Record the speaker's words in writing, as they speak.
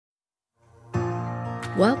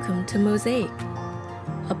Welcome to Mosaic,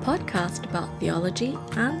 a podcast about theology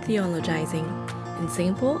and theologizing in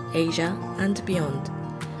Singapore, Asia, and beyond.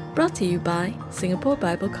 Brought to you by Singapore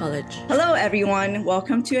Bible College. Hello, everyone.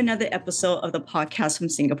 Welcome to another episode of the podcast from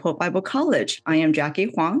Singapore Bible College. I am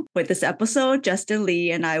Jackie Huang. With this episode, Justin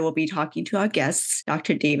Lee and I will be talking to our guests,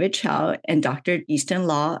 Dr. David Chao and Dr. Easten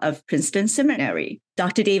Law of Princeton Seminary.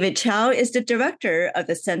 Dr. David Chao is the director of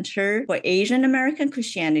the Center for Asian American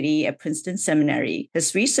Christianity at Princeton Seminary.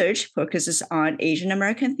 His research focuses on Asian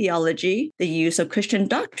American theology, the use of Christian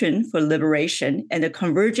doctrine for liberation, and the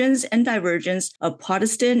convergence and divergence of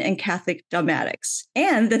Protestant and Catholic dogmatics,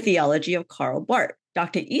 and the theology of Karl Barth.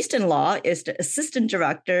 Dr. Easten Law is the assistant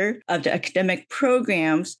director of the academic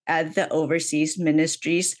programs at the Overseas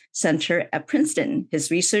Ministries Center at Princeton. His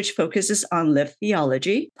research focuses on lived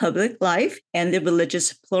theology, public life, and the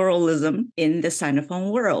religious pluralism in the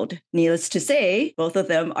Sinophone world. Needless to say, both of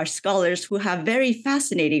them are scholars who have very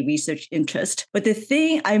fascinating research interests. But the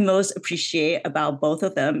thing I most appreciate about both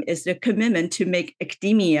of them is their commitment to make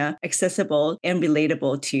academia accessible and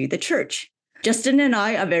relatable to the church. Justin and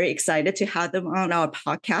I are very excited to have them on our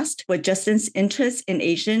podcast. With Justin's interest in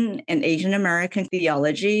Asian and Asian American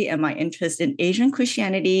theology and my interest in Asian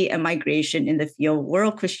Christianity and migration in the field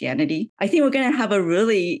world Christianity, I think we're going to have a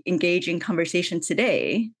really engaging conversation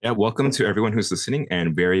today. Yeah, welcome to everyone who's listening,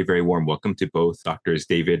 and very, very warm welcome to both Doctors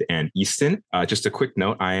David and Easten. Just a quick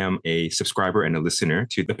note, I am a subscriber and a listener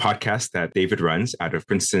to the podcast that David runs out of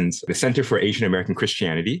Princeton's the Center for Asian American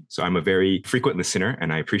Christianity. So I'm a very frequent listener,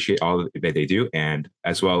 and I appreciate all that they do. And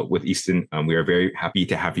as well with Easten, we are very happy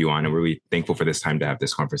to have you on, and we're really thankful for this time to have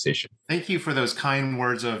this conversation. Thank you for those kind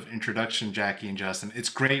words of introduction, Jackie and Justin. It's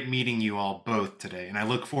great meeting you all both today, and I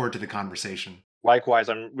look forward to the conversation. Likewise,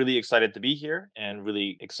 I'm really excited to be here and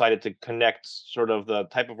really excited to connect sort of the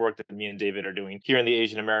type of work that me and David are doing here in the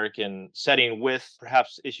Asian American setting with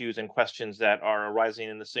perhaps issues and questions that are arising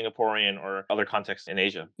in the Singaporean or other contexts in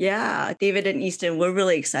Asia. Yeah, David and Easten, we're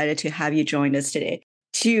really excited to have you join us today.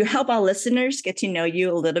 To help our listeners get to know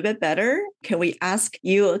you a little bit better, can we ask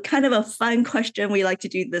you kind of a fun question? We like to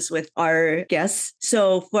do this with our guests.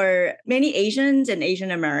 So for many Asians and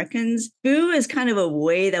Asian Americans, food is kind of a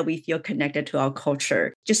way that we feel connected to our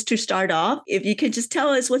culture. Just to start off, if you could just tell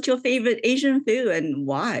us what's your favorite Asian food and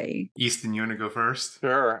why? Easten, you want to go first?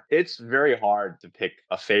 Sure. It's very hard to pick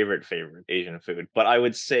a favorite Asian food. But I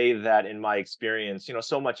would say that in my experience,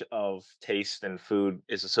 so much of taste and food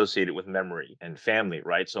is associated with memory and family,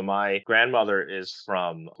 right? So my grandmother is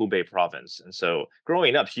from Hubei province. And so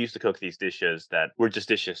growing up, she used to cook these dishes that were just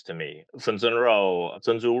dishes to me. 粉蒸肉,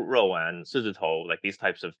 珍珠肉丸, 狮子头, like these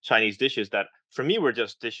types of Chinese dishes that for me were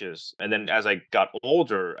just dishes. And then as I got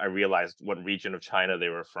older, I realized what region of China they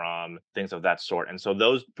were from, things of that sort. And so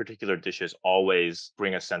those particular dishes always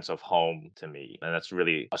bring a sense of home to me. And that's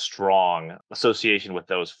really a strong association with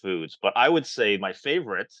those foods. But I would say my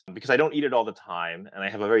favorite, because I don't eat it all the time, and I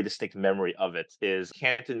have a very distinct memory of it, is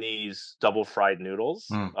Cantonese double fried noodles,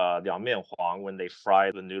 凉面黄, when they fry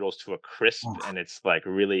the noodles to a crisp and it's like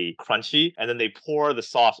really crunchy. And then they pour the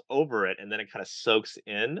sauce over it and then it kind of soaks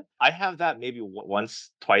in. I have that maybe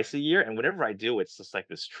once, twice a year. And whenever I do, it's just like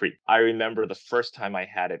this treat. I remember the first time I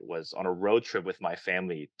had it was on a road trip with my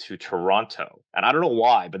family to Toronto. And I don't know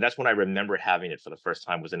why, but that's when I remember having it for the first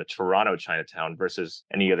time, was in a Toronto Chinatown versus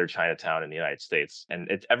any other Chinatown in the United States. And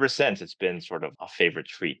ever since, it's been sort of a favorite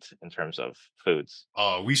treat in terms of foods.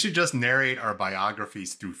 Oh, we should just narrate our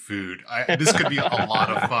biographies through food. This could be a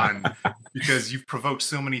lot of fun because you've provoked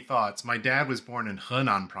so many thoughts. My dad was born in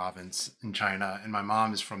Henan province in China, and my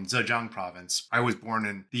mom is from Zhejiang province. I was born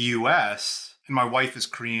in the US, and my wife is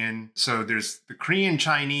Korean. So there's the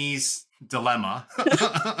Korean-Chinese dilemma.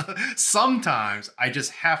 Sometimes I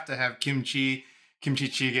just have to have kimchi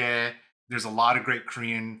jjigae. There's a lot of great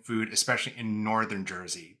Korean food, especially in northern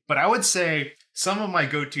Jersey. But I would say some of my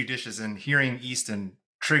go-to dishes, and hearing Easten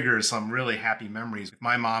triggers some really happy memories with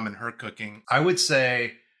my mom and her cooking. I would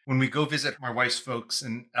say when we go visit my wife's folks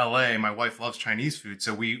in LA, my wife loves Chinese food.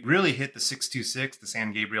 So we really hit the 626, the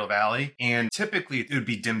San Gabriel Valley. And typically it would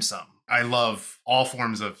be dim sum. I love all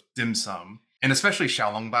forms of dim sum, and especially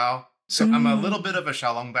xiaolongbao. So I'm a little bit of a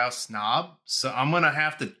xiaolongbao snob. So I'm going to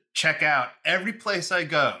have to check out every place I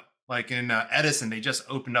go. Like in Edison, they just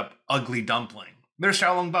opened up Ugly Dumpling. Their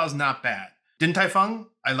xiaolongbao is not bad. Din Tai Fung,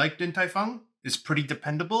 I like Din Tai Fung. It's pretty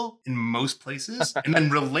dependable in most places. And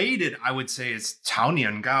then related, I would say, is Chao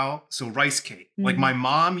Nian Gao, so rice cake. Like my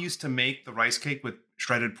mom used to make the rice cake with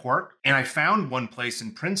shredded pork. And I found one place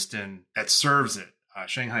in Princeton that serves it,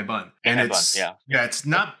 Shanghai bun. And it's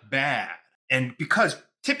not bad. And because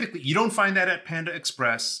typically, you don't find that at Panda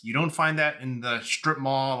Express. You don't find that in the strip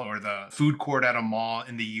mall or the food court at a mall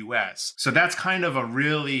in the US. So that's kind of a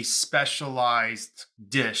really specialized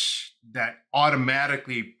dish that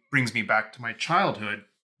automatically brings me back to my childhood.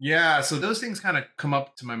 Yeah, so those things kind of come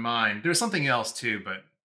up to my mind. There's something else too, but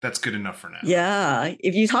that's good enough for now. Yeah.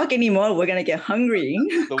 If you talk anymore, we're going to get hungry.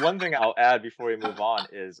 The one thing I'll add before we move on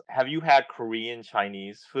is, have you had Korean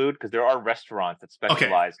Chinese food? Because there are restaurants that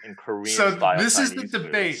specialize in Korean style Chinese So this is the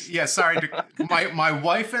debate. foods. Yeah, sorry. My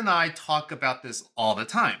wife and I talk about this all the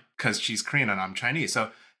time because she's Korean and I'm Chinese. So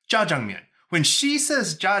jjajangmyeon. When she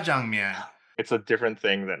says jjajangmyeon, It's a different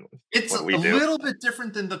thing than it's what a we do. little bit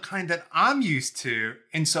different than the kind that I'm used to.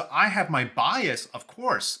 And so I have my bias, of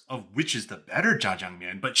course, of which is the better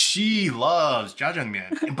jjajangmyeon, but she loves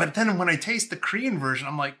jjajangmyeon. But then when I taste the Korean version,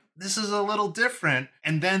 I'm like, this is a little different.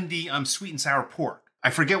 And then the sweet and sour pork. I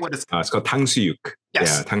forget what it's called. It's called 탕수육.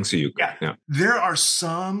 Yes. Yeah, 탕수육. Yeah. There are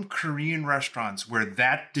some Korean restaurants where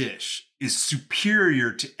that dish is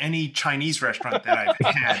superior to any Chinese restaurant that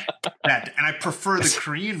I've had. And I prefer the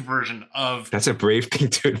Korean version of... That's a brave thing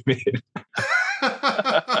to admit.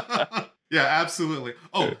 Yeah, absolutely.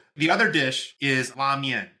 Oh, the other dish is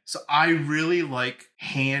ramen. So I really like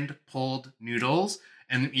hand-pulled noodles.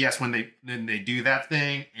 And yes, when they do that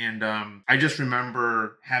thing, and I just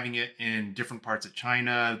remember having it in different parts of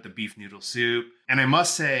China, the beef noodle soup. And I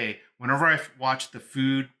must say, whenever I watch the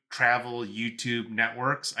food travel YouTube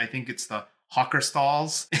networks, I think it's the hawker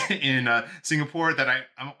stalls in Singapore that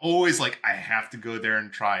I'm always like, I have to go there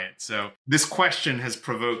and try it. So this question has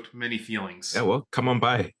provoked many feelings. Yeah, well, come on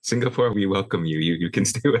by. Singapore, we welcome you. You can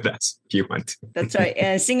stay with us if you want to. That's right.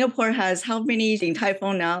 And Singapore has how many in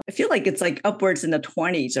Typhoon now? I feel like it's like upwards in the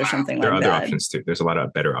 20s or something There like are that. other options too. There's a lot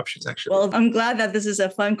of better options, actually. Well, I'm glad that this is a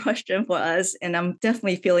fun question for us. And I'm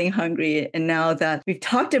definitely feeling hungry. And now that we've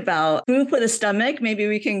talked about food for the stomach, maybe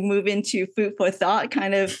we can move into food for thought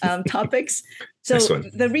kind of topics. So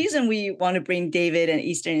the reason we want to bring David and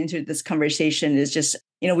Easten into this conversation is just,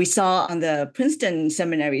 we saw on the Princeton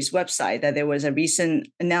Seminary's website that there was a recent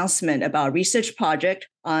announcement about a research project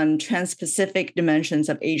on trans-Pacific dimensions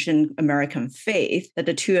of Asian American faith that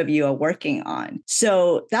the two of you are working on.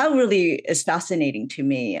 So that really is fascinating to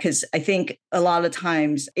me because I think a lot of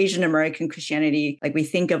times Asian American Christianity, like we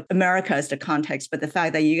think of America as the context, but the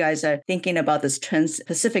fact that you guys are thinking about this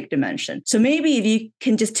trans-Pacific dimension. So maybe if you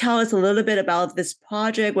can just tell us a little bit about this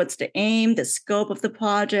project, what's the aim, the scope of the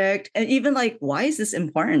project, and even like, why is this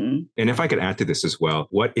important? And if I could add to this as well,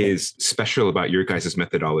 what is special about your guys'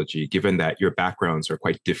 methodology, given that your backgrounds are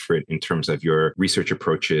quite different in terms of your research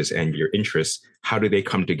approaches and your interests? How do they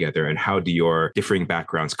come together, and how do your differing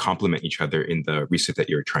backgrounds complement each other in the research that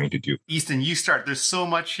you're trying to do? Easten, you start. There's so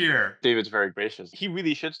much here. David's very gracious. He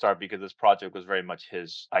really should start because this project was very much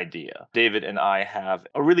his idea. David and I have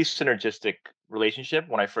a really synergistic relationship.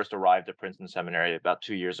 When I first arrived at Princeton Seminary about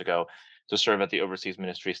 2 years ago to serve at the Overseas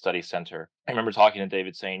Ministries Study Center, I remember talking to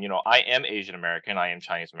David saying, I am Asian American, I am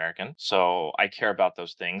Chinese American, so I care about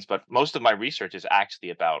those things, but most of my research is actually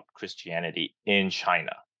about Christianity in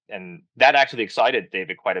China. And that actually excited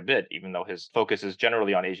David quite a bit, even though his focus is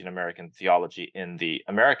generally on Asian American theology in the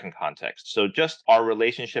American context. So just our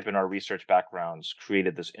relationship and our research backgrounds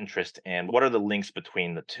created this interest in what are the links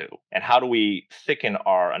between the two? And how do we thicken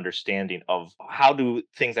our understanding of how do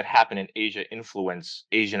things that happen in Asia influence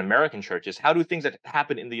Asian American churches? How do things that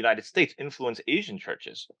happen in the United States influence Asian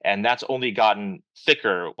churches? And that's only gotten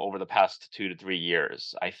thicker over the past 2 to 3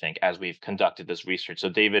 years, I think, as we've conducted this research. So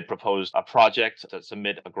David proposed a project to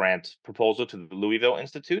submit a grant proposal to the Louisville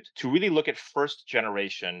Institute to really look at first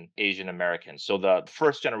generation Asian Americans. So the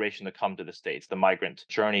first generation to come to the States, the migrant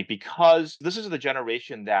journey, because this is the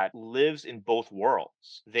generation that lives in both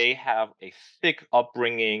worlds. They have a thick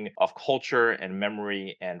upbringing of culture and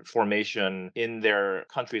memory and formation in their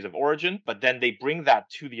countries of origin, but then they bring that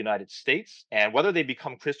to the United States. And whether they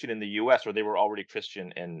become Christian in the US or they were already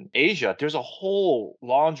Christian in Asia, there's a whole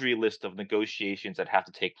laundry list of negotiations that have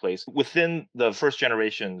to take place within the first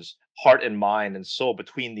generation's heart and mind and soul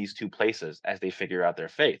between these two places as they figure out their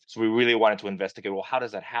faith. So we really wanted to investigate, well, how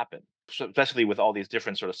does that happen? So especially with all these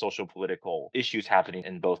different sort of social political issues happening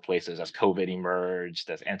in both places, as COVID emerged,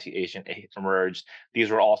 as anti-Asian hate emerged. These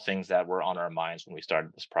were all things that were on our minds when we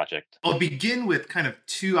started this project. I'll begin with kind of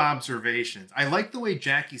two observations. I like the way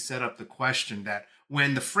Jackie set up the question that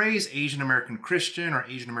when the phrase Asian American Christian or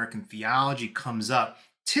Asian American theology comes up,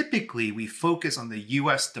 typically we focus on the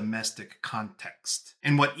US domestic context.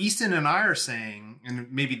 And what Easton and I are saying, and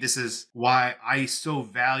maybe this is why I so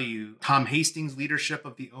value Tom Hastings' leadership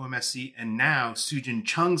of the OMSC and now Sujin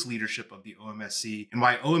Chung's leadership of the OMSC, and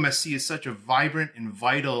why OMSC is such a vibrant and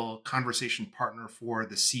vital conversation partner for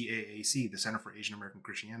the CAAC, the Center for Asian American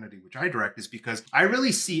Christianity, which I direct, is because I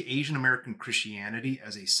really see Asian American Christianity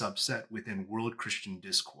as a subset within world Christian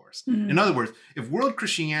discourse. In other words, if world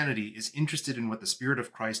Christianity is interested in what the Spirit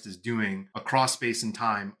of Christ is doing across space and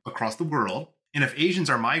time, across the world, and if Asians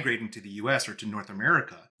are migrating to the US or to North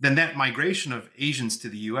America, then that migration of Asians to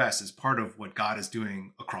the US is part of what God is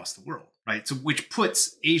doing across the world, right? So which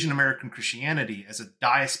puts Asian American Christianity as a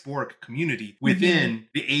diasporic community within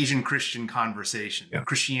the Asian Christian conversation,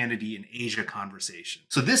 Christianity in Asia conversation.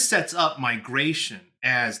 So this sets up migration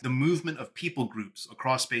as the movement of people groups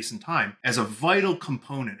across space and time as a vital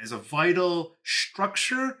component, as a vital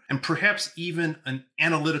structure, and perhaps even an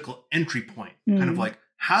analytical entry point, kind of like,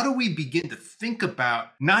 how do we begin to think about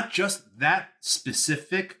not just that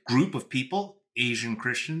specific group of people, Asian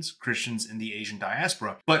Christians, Christians in the Asian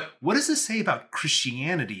diaspora, but what does this say about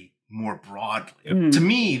Christianity more broadly? To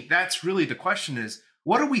me, that's really the question is,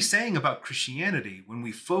 what are we saying about Christianity when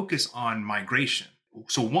we focus on migration?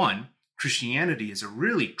 So one, Christianity is a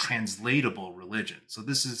really translatable religion. So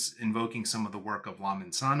this is invoking some of the work of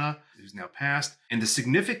Lamin Sana, who's now passed, and the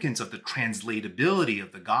significance of the translatability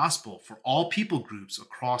of the gospel for all people groups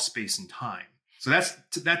across space and time. So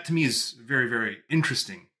that to me is very, very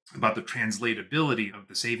interesting about the translatability of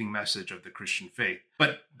the saving message of the Christian faith.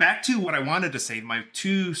 But back to what I wanted to say, my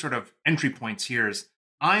two sort of entry points here is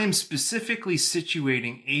I am specifically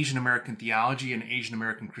situating Asian American theology and Asian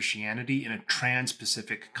American Christianity in a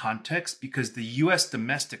trans-Pacific context because the U.S.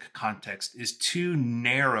 domestic context is too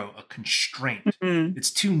narrow a constraint.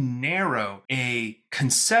 It's too narrow a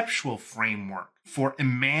conceptual framework for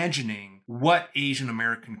imagining what Asian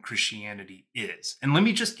American Christianity is. And let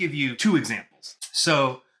me just give you two examples.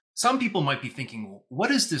 So some people might be thinking, well,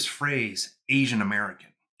 what is this phrase, Asian American?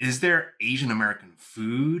 Is there Asian American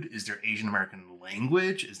food? Is there Asian American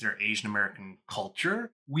language? Is there Asian American culture?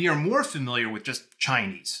 We are more familiar with just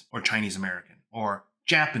Chinese or Chinese American or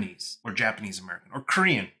Japanese or Japanese American or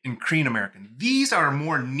Korean and Korean American. These are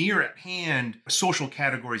more near at hand social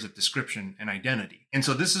categories of description and identity. And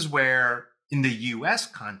so this is where in the US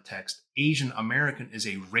context, Asian American is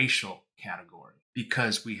a racial category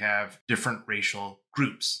because we have different racial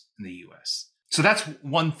groups in the US. So that's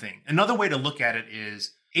one thing. Another way to look at it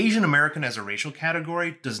is Asian American as a racial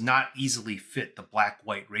category does not easily fit the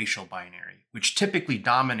black-white racial binary, which typically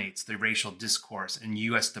dominates the racial discourse in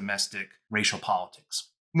U.S. domestic racial politics.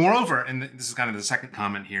 Moreover, and this is kind of the second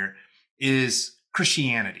comment here, is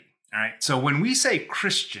Christianity. All right. So when we say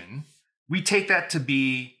Christian, we take that to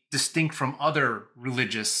be distinct from other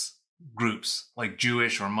religious groups like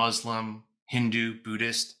Jewish or Muslim, Hindu,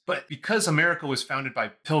 Buddhist. But because America was founded by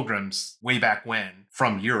pilgrims way back when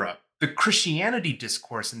from Europe, the Christianity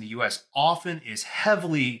discourse in the US often is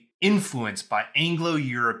heavily influenced by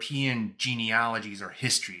Anglo-European genealogies or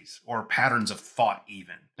histories or patterns of thought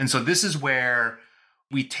even. And so this is where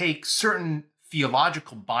we take certain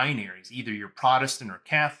theological binaries, either you're Protestant or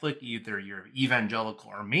Catholic, either you're evangelical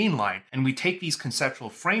or mainline, and we take these conceptual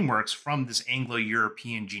frameworks from this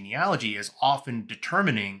Anglo-European genealogy as often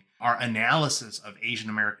determining our analysis of Asian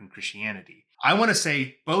American Christianity. I want to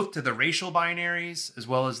say both to the racial binaries as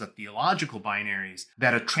well as the theological binaries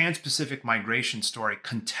that a trans-Pacific migration story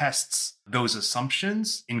contests those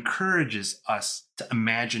assumptions, encourages us to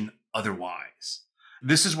imagine otherwise.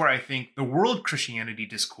 This is where I think the world Christianity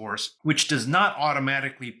discourse, which does not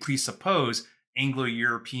automatically presuppose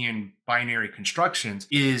Anglo-European binary constructions,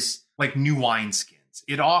 is like new wineskins.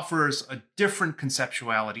 It offers a different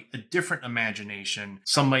conceptuality, a different imagination.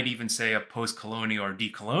 Some might even say a post-colonial or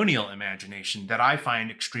decolonial imagination that I find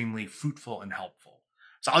extremely fruitful and helpful.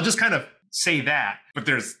 So I'll just kind of say that, but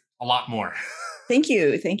there's a lot more. Thank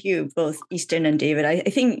you. Thank you, both Easton and David. I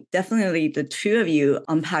think definitely the two of you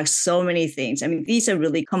unpack so many things. I mean, these are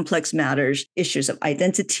really complex matters, issues of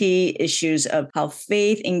identity, issues of how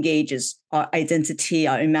faith engages our identity,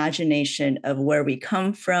 our imagination of where we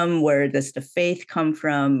come from, where does the faith come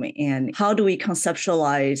from, and how do we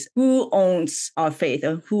conceptualize who owns our faith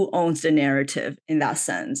or who owns the narrative in that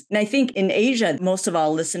sense. And I think in Asia, most of our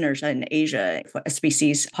listeners are in Asia for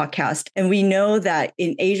SBC's podcast. And we know that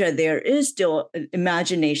in Asia, there is still an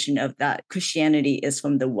imagination of that Christianity is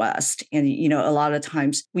from the West. And, you know, a lot of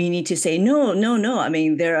times we need to say, no. I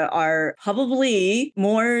mean, there are probably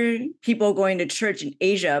more people going to church in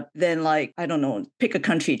Asia than like like, I don't know, pick a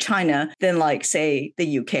country, China, than like, say,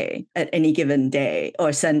 the UK at any given day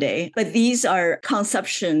or Sunday. But these are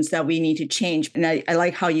conceptions that we need to change. And I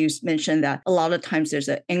like how you mentioned that a lot of times there's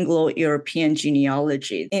an Anglo-European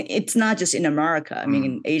genealogy. It's not just in America. I mean,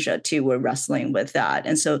 in Asia too, we're wrestling with that.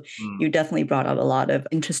 And so you definitely brought up a lot of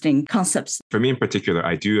interesting concepts. For me in particular,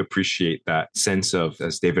 I do appreciate that sense of,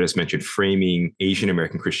 as David has mentioned, framing Asian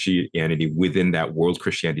American Christianity within that world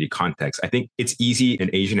Christianity context. I think it's easy in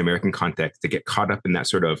Asian American context to get caught up in that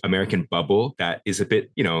sort of American bubble that is a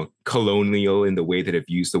bit, colonial in the way that it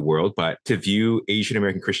views the world, but to view Asian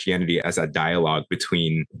American Christianity as a dialogue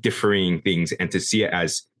between differing things and to see it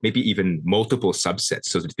as maybe even multiple subsets.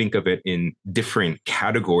 So to think of it in different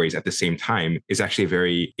categories at the same time is actually a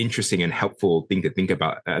very interesting and helpful thing to think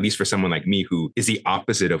about, at least for someone like me who is the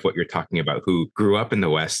opposite of what you're talking about, who grew up in the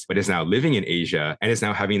West, but is now living in Asia and is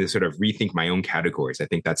now having to sort of rethink my own categories. I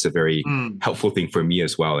think that's a very helpful thing for me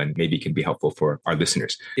as well, and maybe can be helpful for our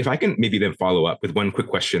listeners. If I can maybe then follow up with one quick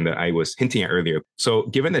question that I was hinting at earlier. So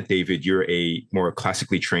given that, David, you're a more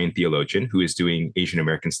classically trained theologian who is doing Asian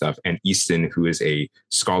American stuff, and Easten, who is a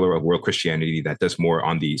scholar of world Christianity that does more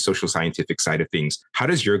on the social scientific side of things, how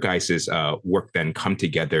does your guys' work then come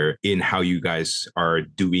together in how you guys are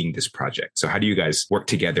doing this project? So how do you guys work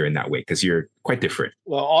together in that way? Because you're quite different.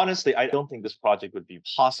 Well, honestly, I don't think this project would be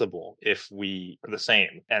possible if we are the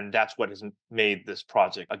same. And that's what has made this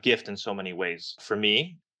project a gift in so many ways for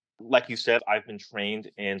me. Like you said, I've been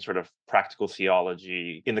trained in sort of practical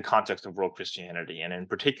theology in the context of world Christianity, and in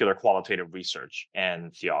particular, qualitative research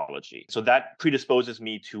and theology. So that predisposes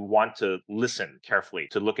me to want to listen carefully,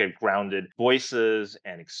 to look at grounded voices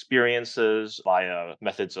and experiences via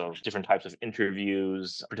methods of different types of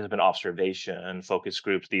interviews, participant observation, focus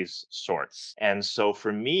groups, these sorts. And so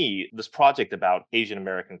for me, this project about Asian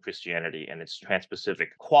American Christianity and its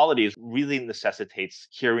trans-Pacific qualities really necessitates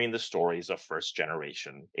hearing the stories of first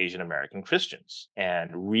generation Asian American Christians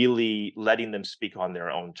and really letting them speak on their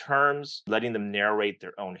own terms, letting them narrate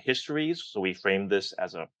their own histories. So we frame this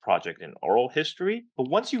as a project in oral history. But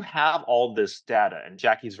once you have all this data, and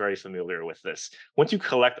Jackie's very familiar with this, once you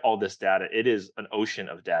collect all this data, it is an ocean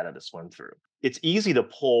of data to swim through. It's easy to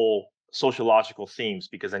pull sociological themes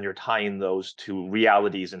because then you're tying those to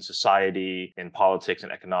realities in society, in politics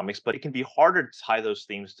and economics, but it can be harder to tie those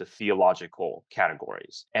themes to theological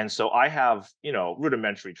categories. And so I have,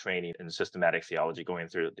 rudimentary training in systematic theology, going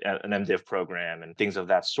through an MDiv program and things of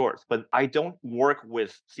that sort. But I don't work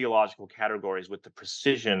with theological categories with the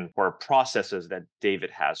precision or processes that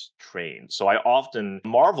David has trained. So I often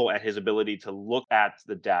marvel at his ability to look at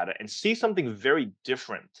the data and see something very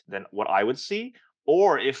different than what I would see.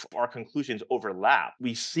 Or if our conclusions overlap,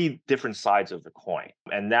 we see different sides of the coin.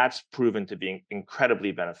 And that's proven to be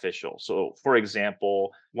incredibly beneficial. So, for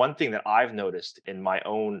example, one thing that I've noticed in my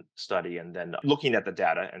own study and then looking at the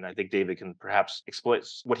data, and I think David can perhaps explain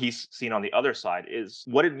what he's seen on the other side, is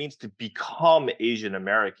what it means to become Asian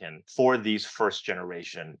American for these first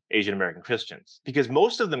generation Asian American Christians. Because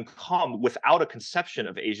most of them come without a conception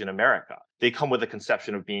of Asian America. They come with a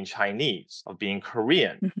conception of being Chinese, of being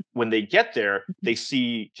Korean. When they get there, they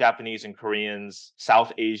see Japanese and Koreans,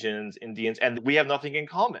 South Asians, Indians, and we have nothing in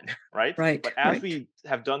common, right? Right. But as we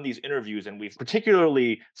have done these interviews, and we've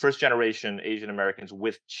particularly first generation Asian Americans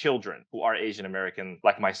with children who are Asian American,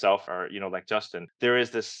 like myself, or, like Justin, there is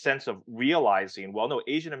this sense of realizing, well, no,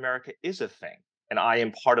 Asian America is a thing. And I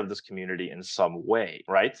am part of this community in some way,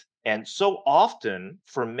 right? And so often,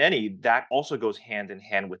 for many, that also goes hand in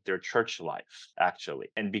hand with their church life, actually.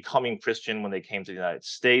 And becoming Christian when they came to the United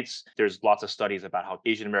States, there's lots of studies about how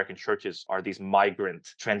Asian American churches are these migrant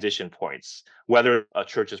transition points, whether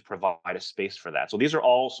churches provide a space for that. So these are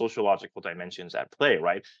all sociological dimensions at play,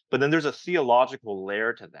 right? But then there's a theological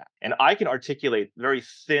layer to that. And I can articulate very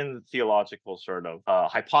thin theological sort of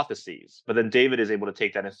hypotheses, but then David is able to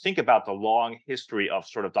take that and think about the long history of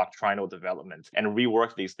sort of doctrinal development and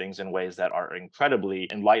rework these things in ways that are incredibly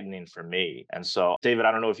enlightening for me. And so, David,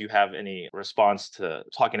 I don't know if you have any response to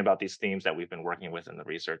talking about these themes that we've been working with in the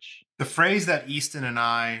research. The phrase that Easton and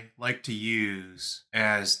I like to use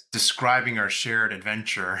as describing our shared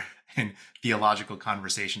adventure in theological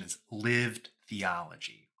conversation is lived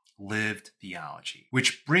theology. Lived theology,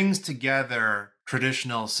 which brings together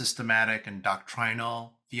traditional systematic and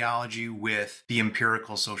doctrinal theology with the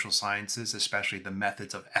empirical social sciences, especially the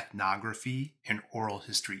methods of ethnography and oral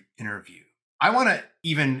history interview. I want to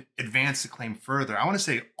even advance the claim further. I want to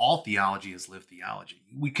say all theology is lived theology.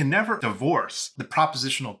 We can never divorce the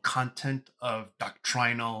propositional content of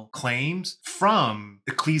doctrinal claims from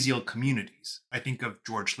ecclesial communities. I think of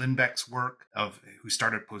George Lindbeck's work, who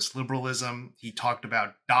started post-liberalism. He talked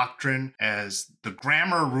about doctrine as the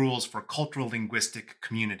grammar rules for cultural linguistic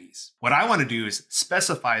communities. What I want to do is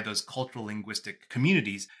specify those cultural linguistic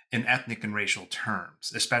communities in ethnic and racial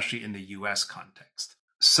terms, especially in the US context.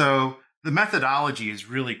 So the methodology is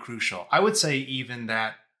really crucial. I would say even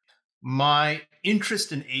that my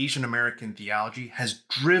interest in Asian American theology has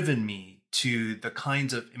driven me to the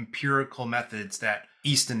kinds of empirical methods that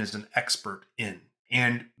Easton is an expert in.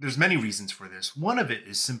 And there's many reasons for this. One of it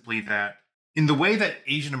is simply that in the way that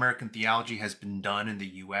Asian American theology has been done in the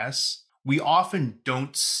US, we often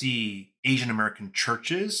don't see Asian American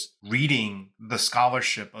churches reading the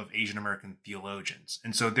scholarship of Asian American theologians.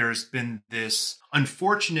 And so there's been this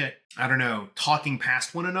unfortunate, talking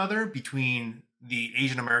past one another between the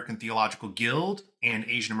Asian American Theological Guild and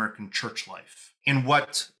Asian American church life. And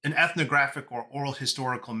what an ethnographic or oral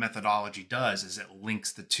historical methodology does is it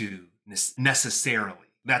links the two necessarily.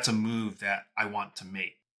 That's a move that I want to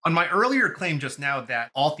make. On my earlier claim just now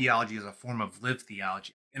that all theology is a form of lived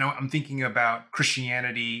theology, I'm thinking about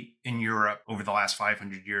Christianity in Europe over the last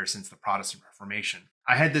 500 years since the Protestant Reformation.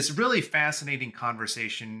 I had this really fascinating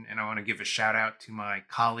conversation, and I want to give a shout out to my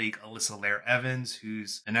colleague, Alyssa Lair Evans,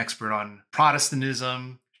 who's an expert on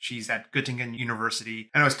Protestantism. She's at Göttingen University.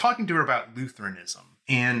 And I was talking to her about Lutheranism.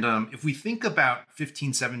 And if we think about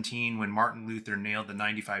 1517, when Martin Luther nailed the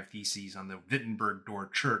 95 Theses on the Wittenberg door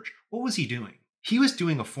church, what was he doing? He was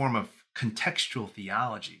doing a form of contextual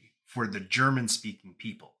theology for the German-speaking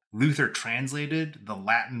people. Luther translated the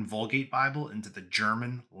Latin Vulgate Bible into the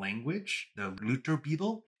German language, the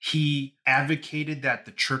Lutherbibel. He advocated that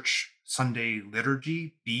the church Sunday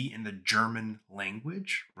liturgy be in the German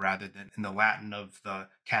language rather than in the Latin of the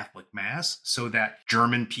Catholic Mass, so that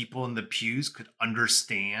German people in the pews could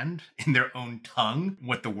understand in their own tongue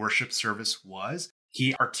what the worship service was.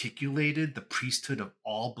 He articulated the priesthood of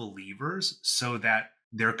all believers so that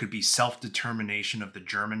there could be self-determination of the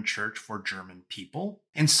German church for German people.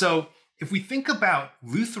 And so if we think about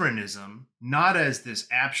Lutheranism not as this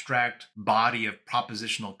abstract body of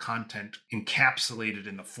propositional content encapsulated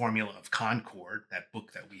in the Formula of Concord, that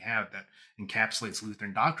book that we have that encapsulates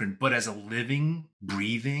Lutheran doctrine, but as a living,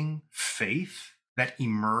 breathing faith that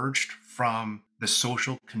emerged from the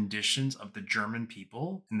social conditions of the German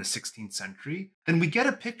people in the 16th century, then we get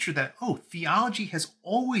a picture that, theology has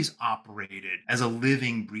always operated as a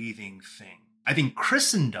living, breathing thing. I think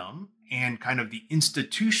Christendom and kind of the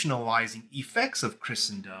institutionalizing effects of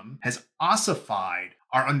Christendom has ossified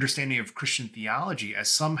our understanding of Christian theology as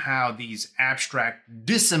somehow these abstract,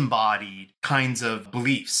 disembodied kinds of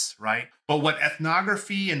beliefs, right? But what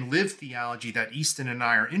ethnography and lived theology that Easton and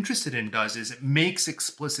I are interested in does is it makes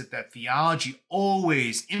explicit that theology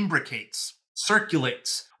always imbricates,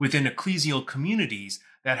 circulates within ecclesial communities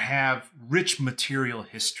that have rich material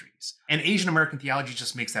histories. And Asian American theology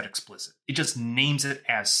just makes that explicit. It just names it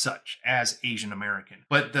as such, as Asian American.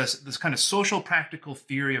 But this kind of social practical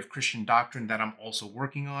theory of Christian doctrine that I'm also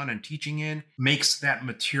working on and teaching in makes that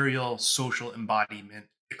material social embodiment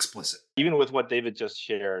explicit. Even with what David just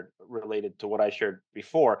shared related to what I shared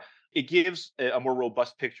before, it gives a more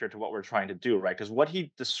robust picture to what we're trying to do, right? Because what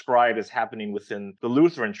he described as happening within the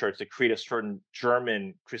Lutheran church to create a certain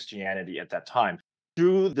German Christianity at that time,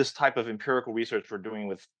 through this type of empirical research we're doing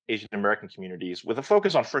with Asian American communities, with a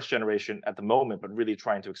focus on first generation at the moment, but really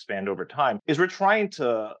trying to expand over time, is we're trying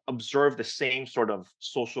to observe the same sort of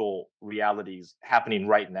social realities happening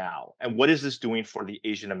right now. And what is this doing for the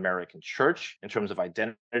Asian American church in terms of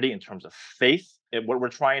identity, in terms of faith? And what we're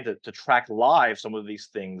trying to track live some of these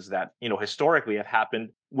things that, historically have happened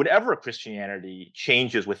whenever Christianity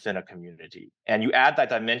changes within a community. And you add that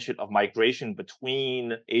dimension of migration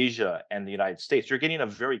between Asia and the United States, you're getting a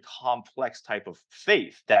very complex type of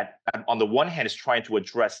faith that on the one hand is trying to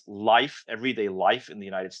address life, everyday life in the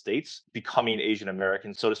United States, becoming Asian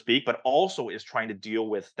American, so to speak, but also is trying to deal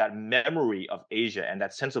with that memory of Asia and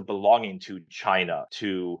that sense of belonging to China,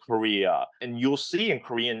 to Korea. And you'll see in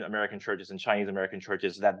Korean American churches and Chinese American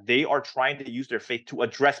churches that they are trying to use their faith to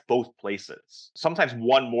address both places, sometimes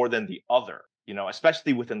one more than the other,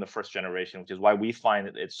 especially within the first generation, which is why we find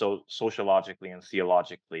it so sociologically and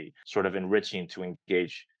theologically sort of enriching to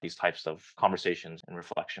engage these types of conversations and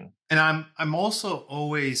reflection. And I'm also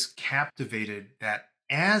always captivated that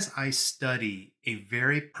as I study a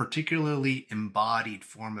very particularly embodied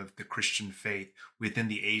form of the Christian faith within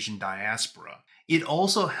the Asian diaspora, it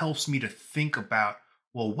also helps me to think about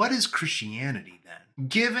well, what is Christianity then?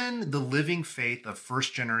 Given the living faith of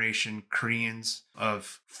first generation Koreans,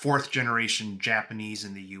 of fourth generation Japanese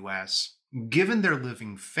in the US, given their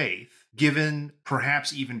living faith, given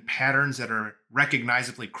perhaps even patterns that are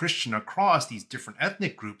recognizably Christian across these different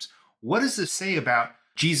ethnic groups, what does this say about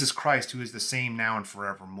Jesus Christ, who is the same now and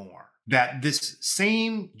forevermore? That this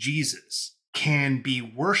same Jesus can be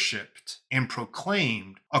worshiped and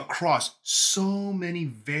proclaimed across so many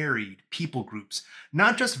varied people groups,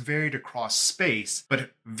 not just varied across space,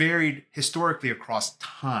 but varied historically across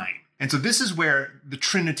time. And so this is where the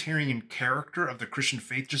Trinitarian character of the Christian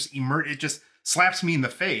faith just emerged. It just slaps me in the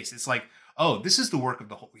face. It's like, oh, this is the work of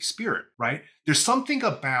the Holy Spirit, right? There's something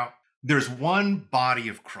about, there's one body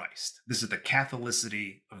of Christ. This is the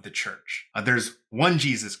Catholicity of the church. There's one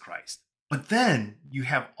Jesus Christ. But then you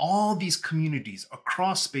have all these communities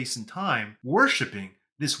across space and time worshiping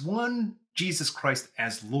this one Jesus Christ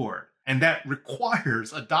as Lord. And that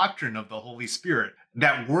requires a doctrine of the Holy Spirit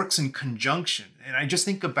that works in conjunction. And I just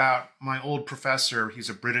think about my old professor, he's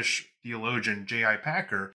a British theologian, J.I.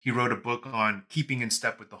 Packer. He wrote a book on keeping in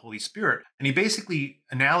step with the Holy Spirit. And he basically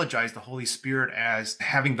analogized the Holy Spirit as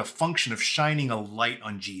having the function of shining a light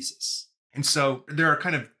on Jesus. And so there are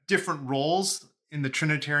kind of different roles in the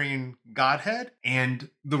Trinitarian Godhead, and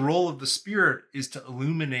the role of the Spirit is to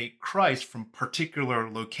illuminate Christ from particular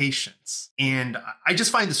locations. And I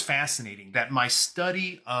just find this fascinating that my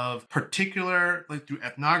study of particular, like through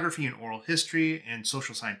ethnography and oral history and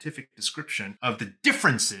social scientific description of the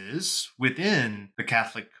differences within the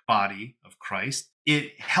Catholic body of Christ,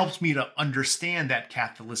 it helps me to understand that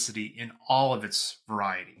Catholicity in all of its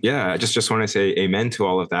variety. Yeah, I just want to say amen to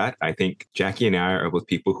all of that. I think Jackie and I are both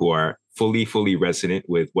people who are fully resonant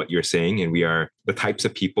with what you're saying. And we are the types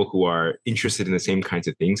of people who are interested in the same kinds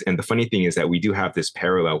of things. And the funny thing is that we do have this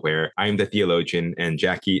parallel where I'm the theologian and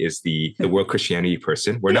Jackie is the world Christianity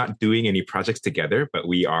person. We're not doing any projects together, but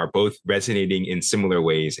we are both resonating in similar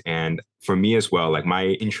ways. And for me as well, like my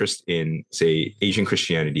interest in, say, Asian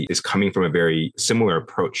Christianity is coming from a very similar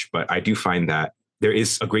approach. But I do find that there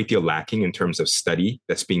is a great deal lacking in terms of study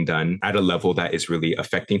that's being done at a level that is really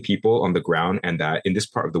affecting people on the ground. And that in this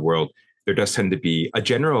part of the world, there does tend to be a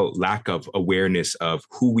general lack of awareness of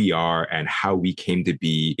who we are and how we came to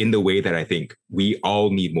be in the way that I think we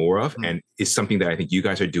all need more of. And is something that I think you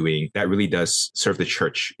guys are doing that really does serve the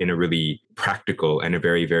church in a really practical and a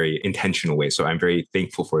very intentional way. So I'm very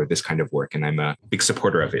thankful for this kind of work and I'm a big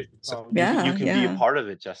supporter of it. So. You can be a part of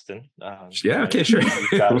it, Justin. Yeah, okay, sure.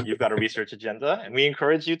 You've got a research agenda and we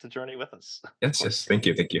encourage you to journey with us. Yes. Thank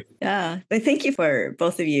you. Yeah, but thank you for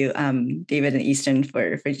both of you, David and Easten,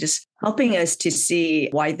 for just helping us to see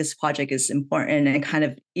why this project is important and kind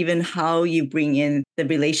of even how you bring in the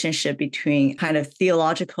relationship between kind of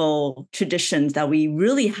theological traditions that we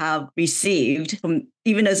really have received from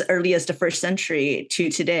even as early as the first century to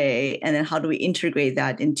today. And then how do we integrate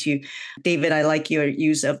that into, David, I like your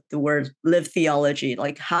use of the word live theology.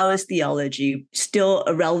 Like how is theology still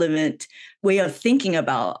a relevant way of thinking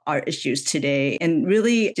about our issues today? And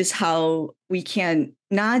really just how we can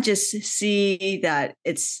not just see that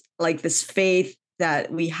it's like this faith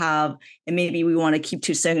that we have, and maybe we want to keep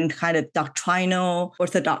to certain kind of doctrinal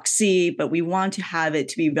orthodoxy, but we want to have it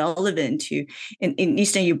to be relevant to, in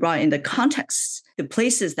Easten, you brought in the context, the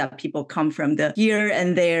places that people come from, the here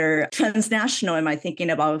and there, transnational, am I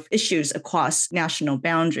thinking about issues across national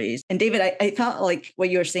boundaries? And David, I felt like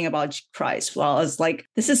what you were saying about Christ, well, I was like,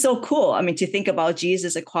 this is so cool. I mean, to think about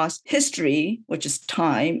Jesus across history, which is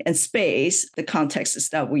time and space, the context is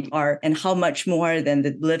that we are, and how much more than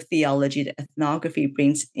the lived theology, the ethnography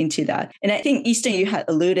brings into that. And I think, Easten, you had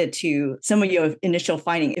alluded to some of your initial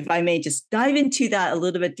finding. If I may just dive into that a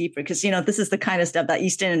little bit deeper, because, this is the kind of stuff that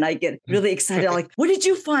Easten and I get really excited. Like, what did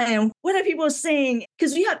you find? What are people saying?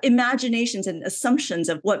 Because we have imaginations and assumptions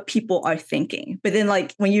of what people are thinking. But then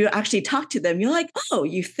like when you actually talk to them, you're like, oh,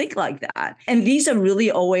 you think like that. And these are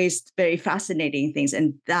really always very fascinating things.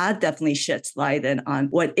 And that definitely sheds light then on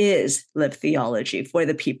what is lived theology for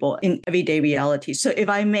the people in everyday reality. So if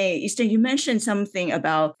I may, Easten, you mentioned something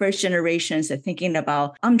about first generations and thinking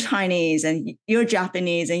about I'm Chinese and you're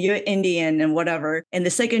Japanese and you're Indian and whatever. And the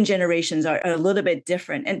second generations are a little bit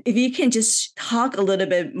different. And if you can just talk a little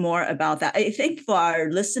bit more about that, I think for our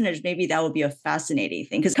listeners, maybe that would be a fascinating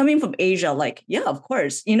thing. Because coming from Asia, like, yeah, of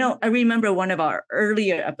course. I remember one of our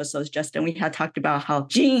earlier episodes, Justin, we had talked about how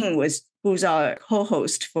Jean who's our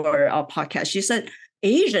co-host for our podcast. She said,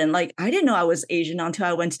 Asian, like I didn't know I was Asian until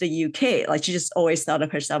I went to the UK. Like she just always thought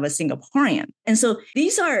of herself as Singaporean. And so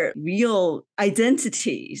these are real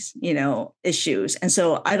identities, issues. And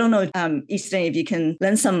so I don't know, Easten, if you can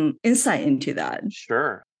lend some insight into that.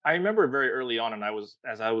 Sure. I remember very early on, and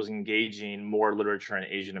as I was engaging more literature in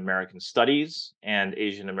Asian American studies and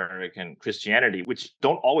Asian American Christianity, which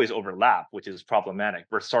don't always overlap, which is problematic.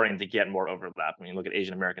 We're starting to get more overlap when you look at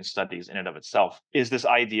Asian American studies in and of itself, is this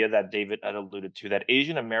idea that David had alluded to, that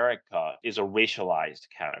Asian America is a racialized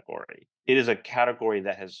category. It is a category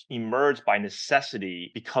that has emerged by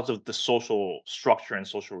necessity because of the social structure and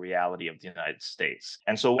social reality of the United States.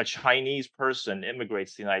 And so a Chinese person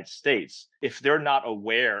immigrates to the United States. If they're not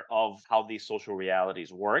aware of how these social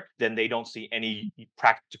realities work, then they don't see any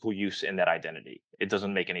practical use in that identity. It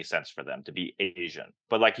doesn't make any sense for them to be Asian.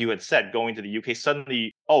 But like you had said, going to the UK,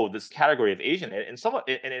 suddenly, oh, this category of Asian, and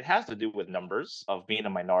it has to do with numbers of being a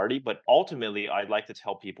minority. But ultimately, I'd like to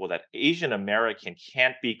tell people that Asian American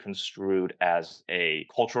can't be construed as a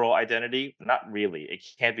cultural identity. Not really. It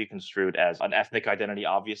can't be construed as an ethnic identity.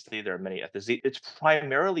 Obviously, there are many ethnicities. It's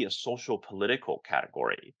primarily a social political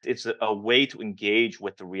category. It's a way to engage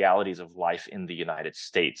with the realities of life in the United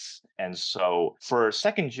States. And so for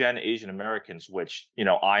second gen Asian Americans, which,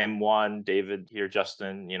 I am one, David here,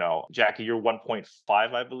 Justin, Jackie, you're 1.5,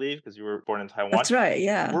 I believe, because you were born in Taiwan. That's right.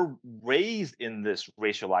 Yeah. We're raised in this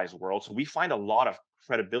racialized world. So we find a lot of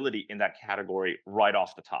credibility in that category right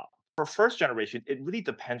off the top. For first generation, it really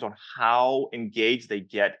depends on how engaged they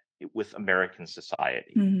get with American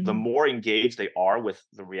society. Mm-hmm. The more engaged they are with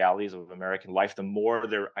the realities of American life, the more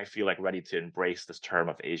they're, I feel like, ready to embrace this term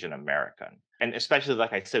of Asian American. And especially,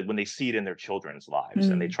 like I said, when they see it in their children's lives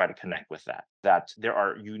and they try to connect with that there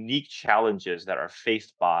are unique challenges that are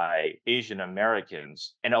faced by Asian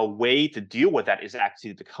Americans. And a way to deal with that is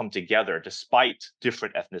actually to come together despite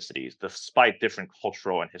different ethnicities, despite different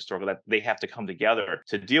cultural and historical, that they have to come together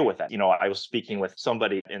to deal with that. I was speaking with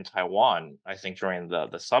somebody in Taiwan, I think during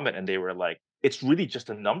the summit, and they were like, it's really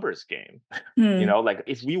just a numbers game. Like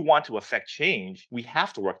if we want to affect change, we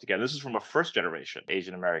have to work together. This is from a first generation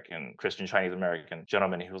Asian American, Christian, Chinese American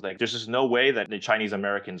gentleman. He was like, there's just no way that the Chinese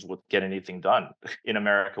Americans would get anything done in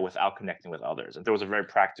America without connecting with others. And there was a very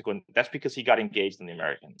practical, and that's because he got engaged in the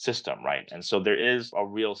American system, right? And so there is a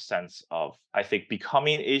real sense of, I think,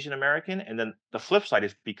 becoming Asian American. And then the flip side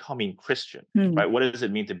is becoming Christian, right? What does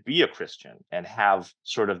it mean to be a Christian and have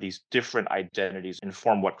sort of these different identities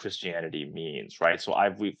inform what Christianity means, right? So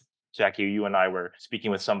Jackie, you and I were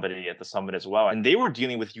speaking with somebody at the summit as well, and they were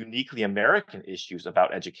dealing with uniquely American issues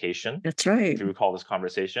about education. That's right. If you recall this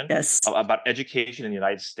conversation. Yes. About education in the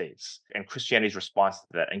United States and Christianity's response to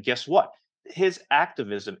that. And guess what? His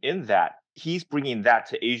activism in that, he's bringing that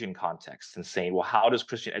to Asian context and saying, well, how does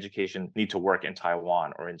Christian education need to work in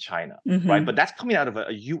Taiwan or in China, right? But that's coming out of a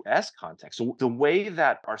U.S. context. So the way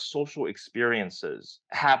that our social experiences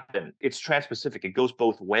happen, it's trans-Pacific. It goes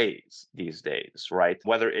both ways these days, right?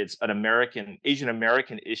 Whether it's an Asian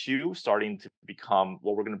American issue starting to become,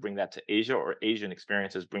 well, we're going to bring that to Asia, or Asian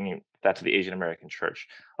experiences bringing that to the Asian American church.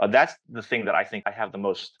 That's the thing that I think I have the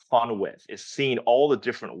most fun with, is seeing all the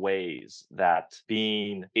different ways that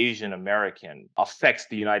being Asian American affects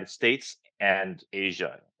the United States and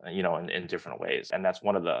Asia, in different ways. And that's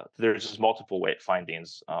there's just multiple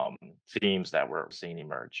findings, themes that we're seeing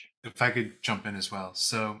emerge. If I could jump in as well.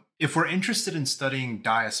 So if we're interested in studying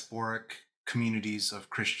diasporic communities of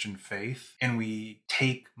Christian faith, and we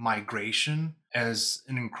take migration as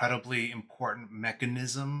an incredibly important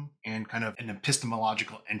mechanism and kind of an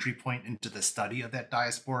epistemological entry point into the study of that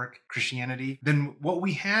diasporic Christianity, then what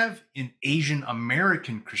we have in Asian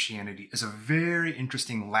American Christianity is a very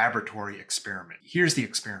interesting laboratory experiment. Here's the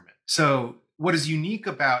experiment. So what is unique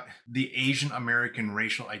about the Asian American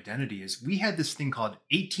racial identity is we had this thing called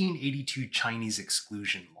 1882 Chinese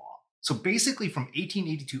exclusion law. So basically from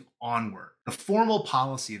 1882 onward, the formal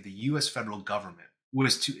policy of the US federal government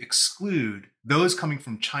was to exclude those coming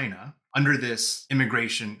from China under this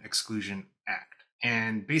Immigration Exclusion Act.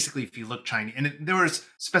 And basically, if you look Chinese, and there was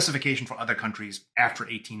specification for other countries after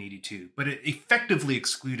 1882, but it effectively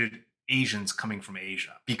excluded Asians coming from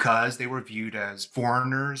Asia because they were viewed as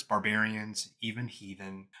foreigners, barbarians, even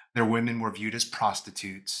heathen. Their women were viewed as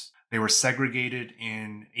prostitutes. They were segregated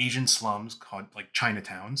in Asian slums called like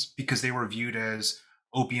Chinatowns because they were viewed as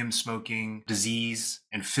opium smoking, disease,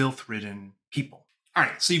 and filth-ridden people. All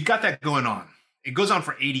right, so you've got that going on. It goes on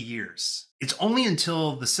for 80 years. It's only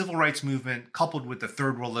until the Civil Rights Movement, coupled with the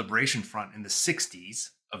Third World Liberation Front in the 60s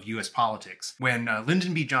of U.S. politics, when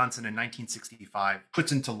Lyndon B. Johnson in 1965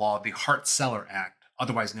 puts into law the Hart-Celler Act,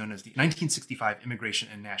 otherwise known as the 1965 Immigration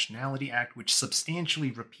and Nationality Act, which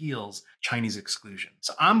substantially repeals Chinese exclusion.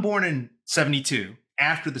 So I'm born in 72,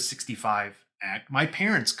 after the 65 Act. My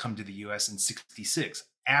parents come to the U.S. in 66,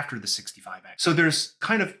 after the 65 Act. So there's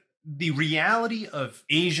kind of the reality of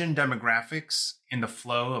Asian demographics in the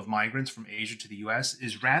flow of migrants from Asia to the US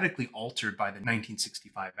is radically altered by the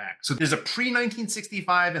 1965 Act. So there's a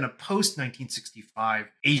pre-1965 and a post-1965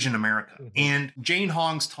 Asian America. Mm-hmm. And Jane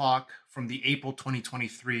Hong's talk from the April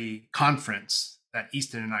 2023 conference that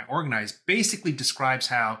Easten and I organized basically describes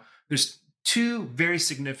how there's two very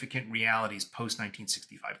significant realities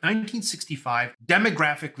post-1965. 1965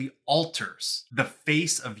 demographically alters the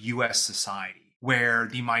face of US society, where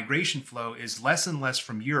the migration flow is less and less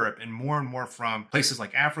from Europe and more from places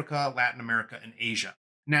like Africa, Latin America, and Asia.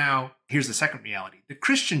 Now, here's the second reality. The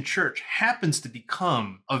Christian church happens to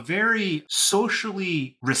become a very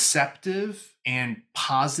socially receptive and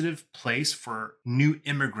positive place for new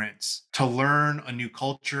immigrants to learn a new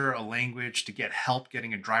culture, a language, to get help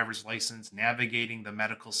getting a driver's license, navigating the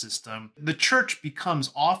medical system. The church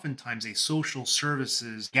becomes oftentimes a social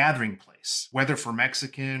services gathering place, whether for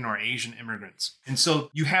Mexican or Asian immigrants. And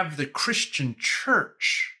so you have the Christian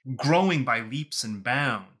church growing by leaps and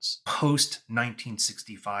bounds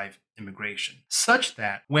post-1965 immigration, such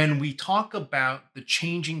that when we talk about the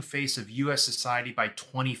changing face of U.S. society by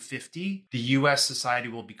 2050, the U.S. society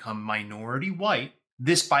will become minority white.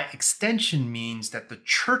 This, by extension, means that the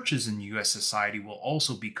churches in U.S. society will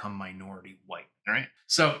also become minority white. All right.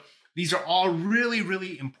 So these are all really,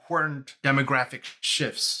 really important demographic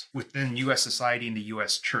shifts within U.S. society and the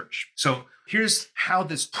U.S. church. So here's how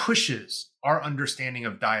this pushes our understanding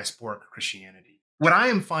of diasporic Christianity. What I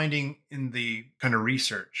am finding in the kind of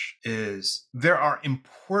research is there are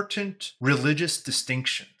important religious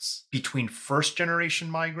distinctions between first-generation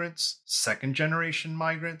migrants, second-generation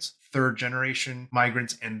migrants, third-generation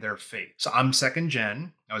migrants, and their faith. So I'm second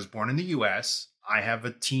gen. I was born in the U.S. I have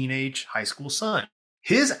a teenage high school son.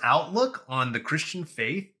 His outlook on the Christian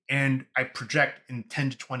faith, and I project in 10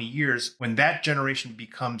 to 20 years, when that generation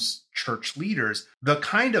becomes church leaders, the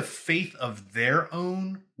kind of faith of their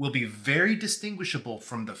own will be very distinguishable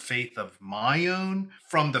from the faith of my own,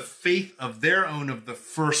 from the faith of their own of the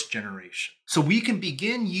first generation. So we can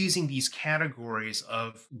begin using these categories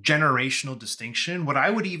of generational distinction, what I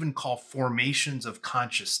would even call formations of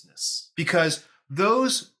consciousness, because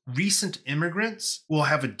those recent immigrants will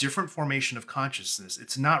have a different formation of consciousness.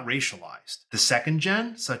 It's not racialized. The second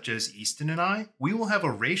gen, such as Easten and I, we will have a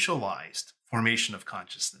racialized formation of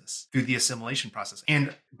consciousness through the assimilation process.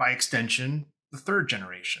 And by extension, the third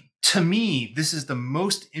generation. To me, this is the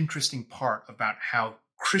most interesting part about how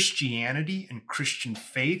Christianity and Christian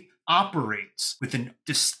faith operates within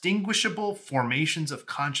distinguishable formations of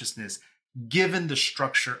consciousness given the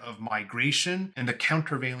structure of migration and the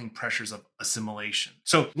countervailing pressures of assimilation.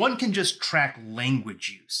 So one can just track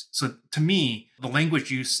language use. So to me, the language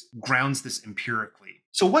use grounds this empirically.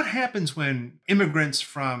 So what happens when immigrants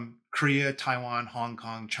from Korea, Taiwan, Hong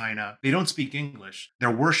Kong, China, they don't speak English. They're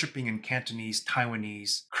worshiping in Cantonese,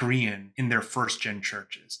 Taiwanese, Korean in their first-gen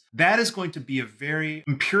churches. That is going to be a very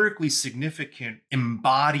empirically significant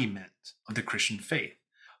embodiment of the Christian faith.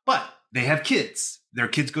 But they have kids. Their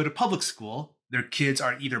kids go to public school. Their kids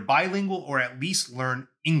are either bilingual or at least learn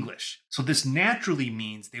English. So this naturally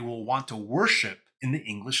means they will want to worship in the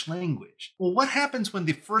English language. Well, what happens when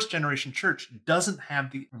the first generation church doesn't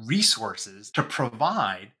have the resources to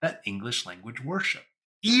provide that English language worship?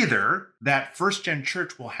 Either that first gen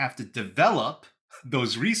church will have to develop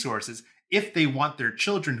those resources if they want their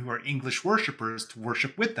children who are English worshipers to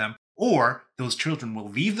worship with them, or those children will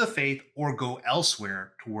leave the faith or go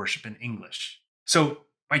elsewhere to worship in English. So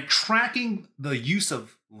by tracking the use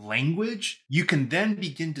of language, you can then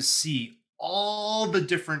begin to see all the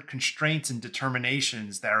different constraints and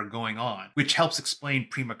determinations that are going on, which helps explain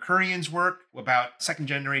Prima Kurian's work about second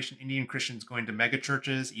generation Indian Christians going to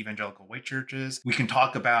megachurches, evangelical white churches. We can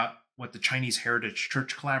talk about what the Chinese Heritage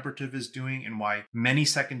Church Collaborative is doing and why many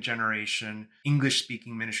second generation English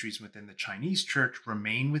speaking ministries within the Chinese church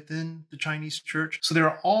remain within the Chinese church. So there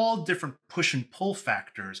are all different push and pull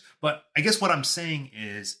factors. But I guess what I'm saying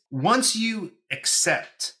is once you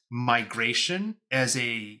accept migration as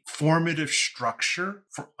a formative structure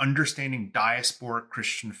for understanding diasporic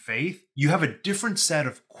Christian faith, you have a different set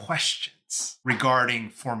of questions regarding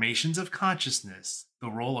formations of consciousness, the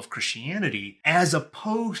role of Christianity, as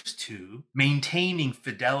opposed to maintaining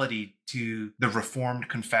fidelity to the Reformed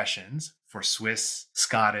confessions for Swiss,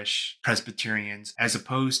 Scottish, Presbyterians, as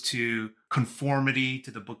opposed to conformity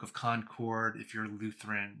to the Book of Concord if you're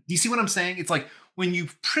Lutheran. Do you see what I'm saying? It's like when you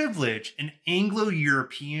privilege an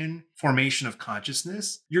Anglo-European formation of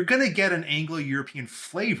consciousness, you're going to get an Anglo-European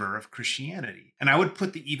flavor of Christianity. And I would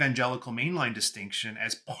put the evangelical mainline distinction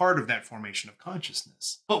as part of that formation of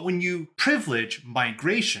consciousness. But when you privilege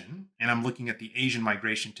migration, and I'm looking at the Asian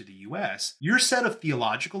migration to the US, your set of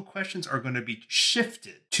theological questions are going to be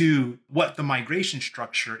shifted to what the migration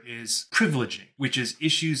structure is privileging, which is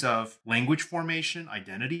issues of language formation,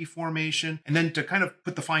 identity formation, and then to kind of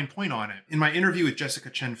put the fine point on it. In my interview with Jessica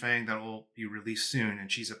Chen Fang that will be released soon,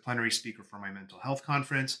 and she's a plenary speaker for my mental health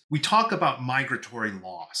conference, we talk about migratory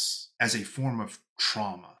loss as a form of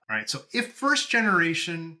trauma, right? So if first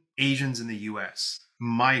generation Asians in the US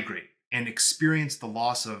migrate and experience the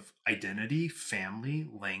loss of identity, family,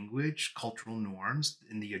 language, cultural norms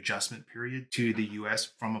in the adjustment period to the US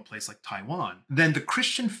from a place like Taiwan, then the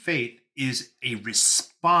Christian faith is a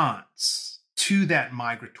response to that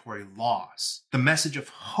migratory loss. The message of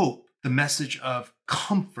hope, the message of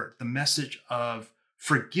comfort, the message of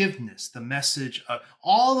forgiveness, the message of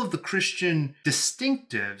all of the Christian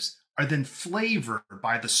distinctives are then flavored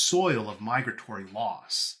by the soil of migratory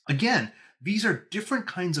loss. Again, these are different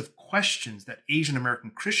kinds of questions that Asian American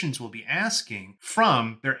Christians will be asking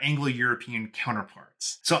from their Anglo-European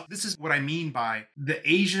counterparts. So this is what I mean by the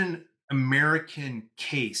Asian American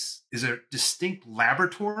case is a distinct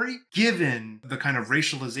laboratory given the kind of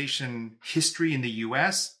racialization history in the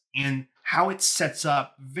US and how it sets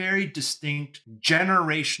up very distinct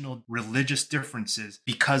generational religious differences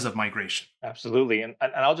because of migration. Absolutely. And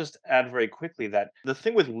I'll just add very quickly that the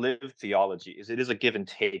thing with lived theology is it is a give and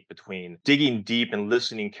take between digging deep and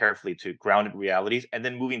listening carefully to grounded realities and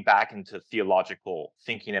then moving back into theological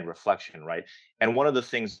thinking and reflection, right? And one of the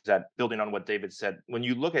things that, building on what David said, when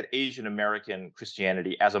you look at Asian American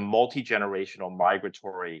Christianity as a multi-generational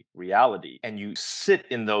migratory reality, and you sit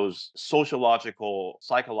in those sociological,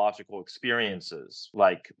 psychological experiences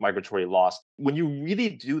like migratory loss, when you really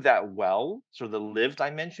do that well, sort of the lived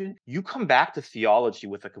dimension, you come back to theology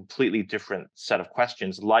with a completely different set of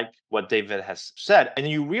questions, like what David has said. And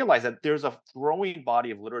you realize that there's a growing body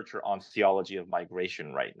of literature on theology of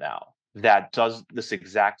migration right now that does this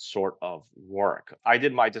exact sort of work. I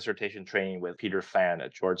did my dissertation training with Peter Fan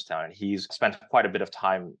at Georgetown, and he's spent quite a bit of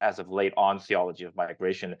time as of late on theology of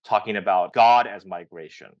migration, talking about God as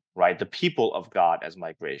migration, right? The people of God as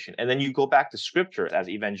migration. And then you go back to scripture. As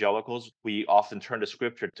evangelicals, we often turn to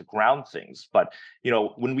scripture to ground things. But,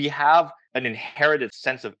 when we have an inherited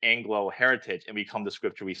sense of Anglo heritage and we come to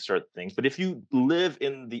scripture, we assert things. But if you live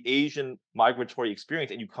in the Asian migratory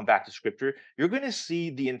experience and you come back to scripture, you're going to see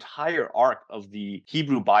the entire arc of the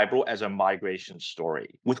Hebrew Bible as a migration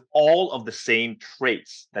story with all of the same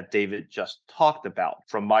traits that David just talked about,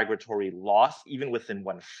 from migratory loss, even within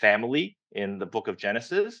one family in the book of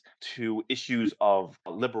Genesis, to issues of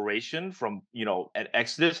liberation from, an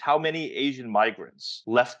Exodus. How many Asian migrants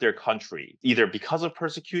left their country, either because of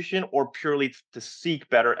persecution or purely to seek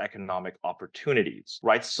better economic opportunities,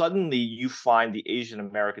 right? Suddenly you find the Asian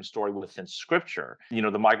American story within scripture,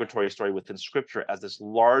 the migratory story within scripture as this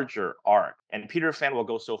larger arc. And Peter Fan will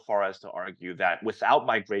go so far as to argue that without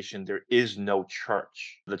migration, there is no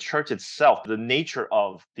church. The church itself, the nature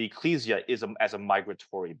of the ecclesia is as a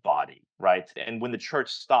migratory body, right? And when the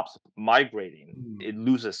church stops migrating, it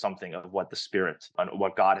loses something of what the Spirit and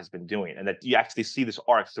what God has been doing. And that you actually see this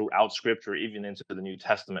arc throughout scripture, even into the New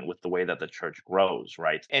Testament, with the way that the church grows,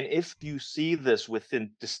 right? And if you see this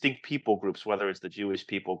within distinct people groups, whether it's the Jewish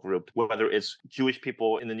people group, whether it's Jewish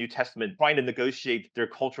people in the New Testament trying to negotiate their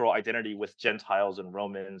cultural identity with Gentiles and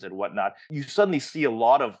Romans and whatnot, you suddenly see a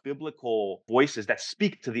lot of biblical voices that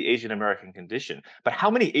speak to the Asian American condition. But how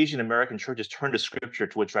many Asian American churches turn to scripture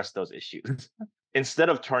to address those issues? Instead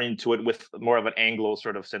of turning to it with more of an Anglo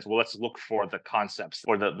sort of sense, well, let's look for the concepts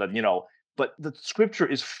or but the scripture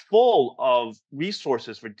is full of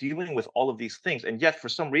resources for dealing with all of these things. And yet, for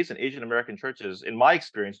some reason, Asian American churches, in my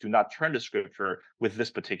experience, do not turn to scripture with this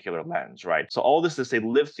particular lens, right? So all this to say,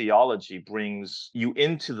 lived theology brings you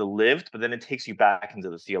into the lived, but then it takes you back into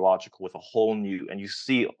the theological with and you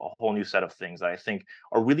see a whole new set of things that I think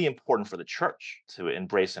are really important for the church to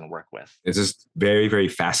embrace and work with. It's just very, very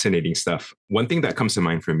fascinating stuff. One thing that comes to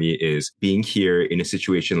mind for me is being here in a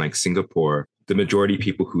situation like Singapore. The majority of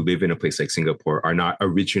people who live in a place like Singapore are not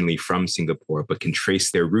originally from Singapore, but can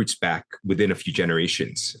trace their roots back within a few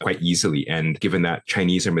generations quite easily. And given that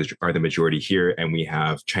Chinese are the majority here, and we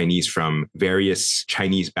have Chinese from various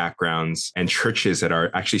Chinese backgrounds and churches that are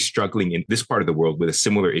actually struggling in this part of the world with a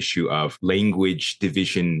similar issue of language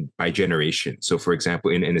division by generation. So for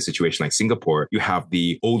example, in a situation like Singapore, you have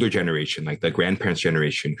the older generation, like the grandparents'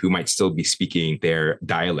 generation, who might still be speaking speaking their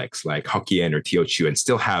dialects like Hokkien or Teochew and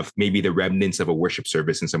still have maybe the remnants of a worship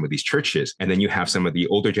service in some of these churches. And then you have some of the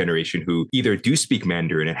older generation who either do speak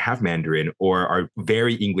Mandarin and have Mandarin or are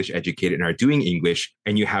very English educated and are doing English.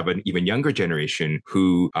 And you have an even younger generation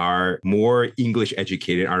who are more English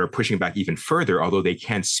educated and are pushing back even further, although they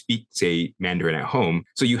can speak, say, Mandarin at home.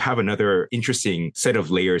 So you have another interesting set of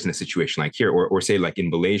layers in a situation like here, or say like in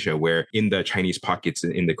Malaysia, where in the Chinese pockets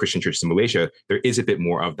in the Christian churches in Malaysia, there is a bit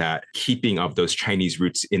more of that keeping of those Chinese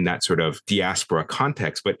roots in that sort of diaspora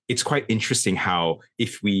context. But it's quite interesting how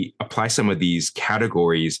if we apply some of these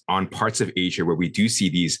categories on parts of Asia where we do see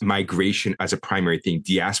these migration as a primary thing,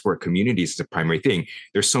 diaspora communities as a primary thing,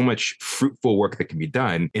 there's so much fruitful work that can be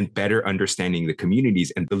done in better understanding the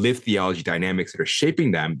communities and the lived theology dynamics that are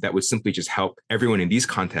shaping them that would simply just help everyone in these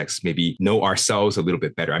contexts maybe know ourselves a little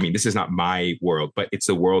bit better. I mean, this is not my world, but it's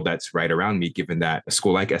the world that's right around me, given that a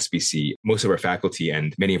school like SBC, most of our faculty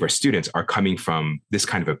and many of our students are coming from this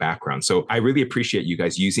kind of a background. So I really appreciate you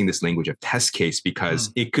guys using this language of test case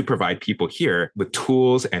because it could provide people here with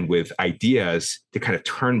tools and with ideas to kind of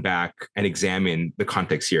turn back and examine the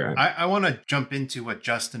context here. I want to jump into what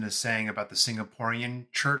Justin is saying about the Singaporean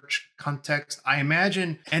church context. I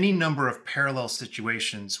imagine any number of parallel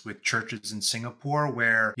situations with churches in Singapore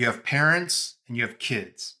where you have parents and you have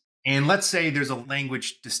kids. And let's say there's a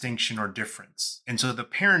language distinction or difference. And so the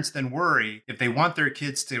parents then worry if they want their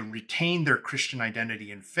kids to retain their Christian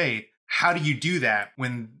identity and faith, how do you do that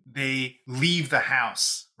when they leave the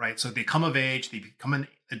house, right? So they come of age, they become an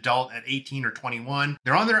adult at 18 or 21,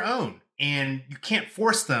 they're on their own and you can't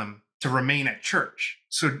force them to remain at church.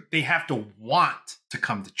 So they have to want to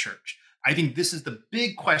come to church. I think this is the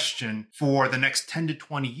big question for the next 10 to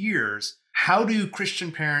 20 years. How do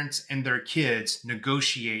Christian parents and their kids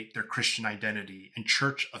negotiate their Christian identity and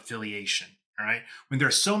church affiliation? All right. When there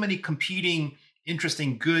are so many competing,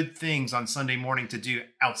 interesting, good things on Sunday morning to do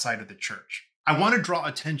outside of the church. I want to draw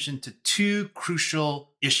attention to two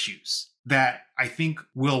crucial issues that I think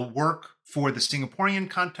will work for the Singaporean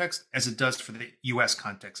context as it does for the US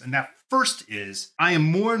context. And that first is, I am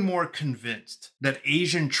more and more convinced that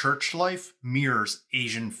Asian church life mirrors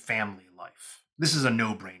Asian family life. This is a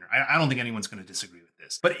no-brainer. I don't think anyone's going to disagree with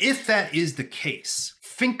this. But if that is the case,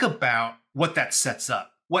 think about what that sets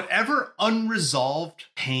up. Whatever unresolved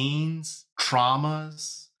pains,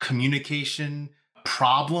 traumas, communication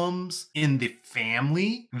problems in the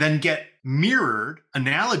family then get mirrored,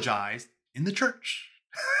 analogized in the church,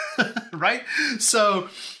 right? So,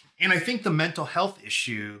 and I think the mental health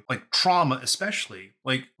issue, like trauma especially,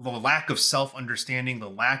 like the lack of self-understanding, the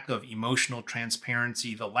lack of emotional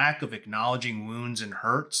transparency, the lack of acknowledging wounds and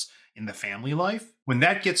hurts in the family life, when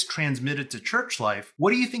that gets transmitted to church life,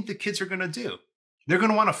 what do you think the kids are going to do? They're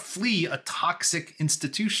going to want to flee a toxic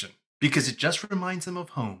institution because it just reminds them of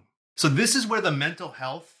home. So this is where the mental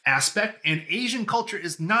health aspect, and Asian culture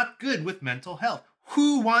is not good with mental health.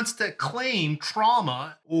 Who wants to claim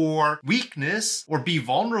trauma or weakness or be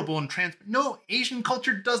vulnerable and No, Asian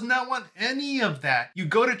culture does not want any of that. You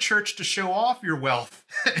go to church to show off your wealth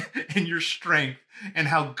and your strength and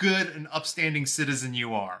how good an upstanding citizen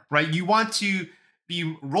you are, right? You want to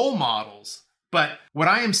be role models. But what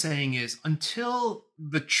I am saying is until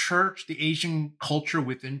the church, the Asian culture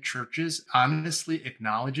within churches honestly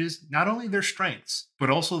acknowledges not only their strengths, but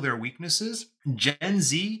also their weaknesses, Gen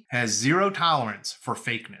Z has zero tolerance for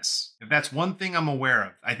fakeness. If that's one thing I'm aware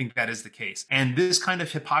of, I think that is the case. And this kind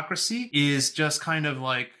of hypocrisy is just kind of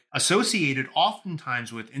like associated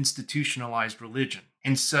oftentimes with institutionalized religion.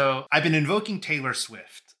 And so I've been invoking Taylor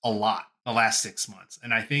Swift a lot the last 6 months.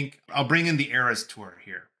 And I think I'll bring in the Eras Tour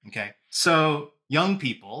here. Okay. So young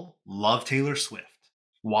people love Taylor Swift.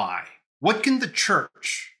 Why? What can the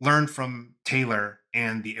church learn from Taylor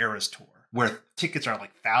and the Eras Tour, where tickets are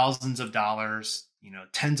like thousands of dollars,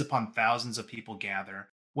 tens upon thousands of people gather?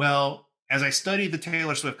 Well, as I studied the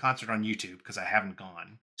Taylor Swift concert on YouTube, because I haven't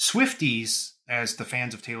gone, Swifties, as the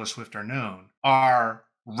fans of Taylor Swift are known, are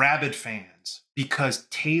rabid fans because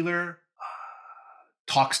Taylor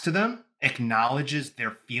talks to them, acknowledges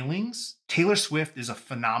their feelings. Taylor Swift is a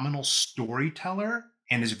phenomenal storyteller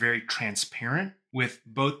and is very transparent with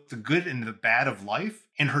both the good and the bad of life.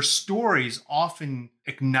 And her stories often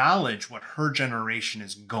acknowledge what her generation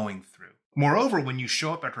is going through. Moreover, when you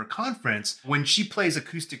show up at her conference, when she plays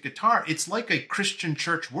acoustic guitar, it's like a Christian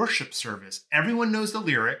church worship service. Everyone knows the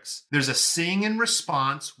lyrics. There's a sing and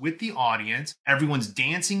response with the audience. Everyone's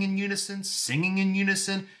dancing in unison, singing in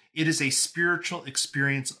unison. It is a spiritual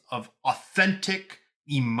experience of authentic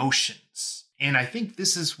emotions. And I think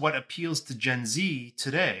this is what appeals to Gen Z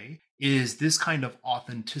today, is this kind of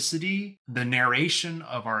authenticity, the narration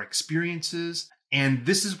of our experiences, And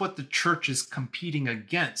this is what the church is competing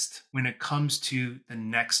against when it comes to the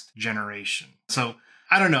next generation. So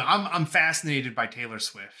I don't know. I'm fascinated by Taylor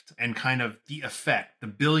Swift and kind of the effect, the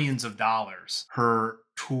billions of dollars her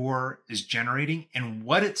tour is generating and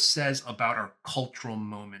what it says about our cultural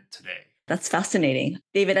moment today. That's fascinating.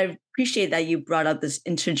 David, I appreciate that you brought up this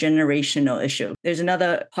intergenerational issue. There's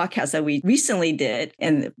another podcast that we recently did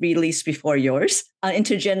and released before yours on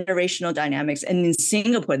intergenerational dynamics. And in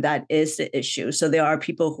Singapore, that is the issue. So there are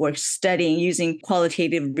people who are studying using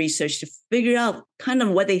qualitative research to figure out kind of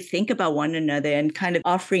what they think about one another and kind of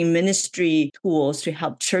offering ministry tools to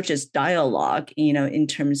help churches dialogue, in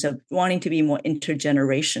terms of wanting to be more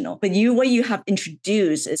intergenerational. But what you have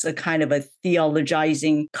introduced is a kind of a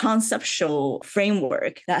theologizing conceptual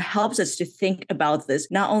framework that helps us to think about this,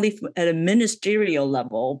 not only at a ministerial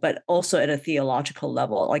level, but also at a theological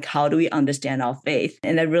level. Like, how do we understand our faith?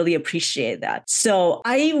 And I really appreciate that. So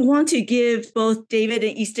I want to give both David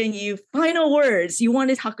and Easten you final words. You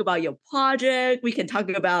want to talk about your project? We can talk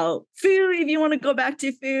about food if you want to go back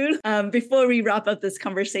to food before we wrap up this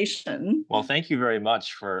conversation. Well, thank you very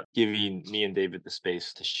much for giving me and David the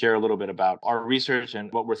space to share a little bit about our research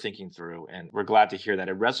and what we're thinking through. And we're glad to hear that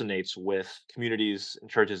it resonates with communities and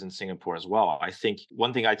churches in Singapore as well. I think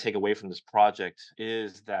one thing I take away from this project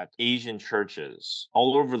is that Asian churches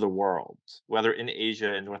all over the world, whether in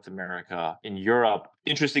Asia, in North America, in Europe,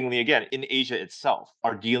 interestingly, again, in Asia itself,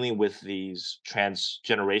 are dealing with these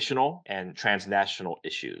transgenerational and transnational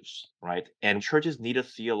issues, right? And churches need a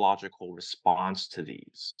theological response to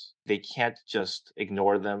these. They can't just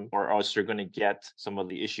ignore them, or else you're going to get some of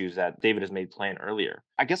the issues that David has made plain earlier.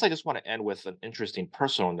 I guess I just want to end with an interesting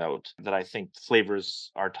personal note that I think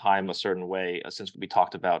flavors our time a certain way, since we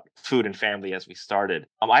talked about food and family as we started.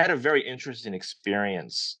 I had a very interesting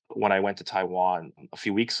experience when I went to Taiwan a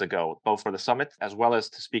few weeks ago, both for the summit as well as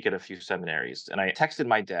to speak at a few seminaries. And I texted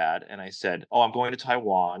my dad and I said, I'm going to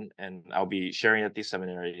Taiwan and I'll be sharing at these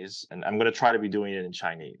seminaries. And I'm going to try to be doing it in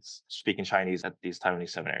Chinese, speaking Chinese at these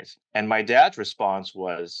Taiwanese seminaries. And my dad's response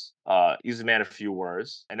was, he's a man of few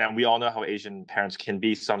words. And then we all know how Asian parents can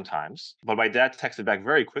be sometimes. But my dad texted back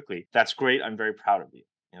very quickly, "That's great. I'm very proud of you."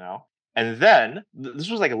 And then this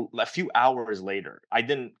was like a few hours later. I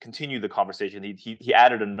didn't continue the conversation. He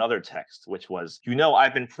added another text, which was,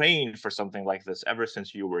 I've been praying for something like this ever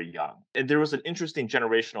since you were young. And there was an interesting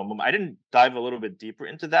generational moment. I didn't dive a little bit deeper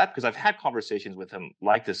into that because I've had conversations with him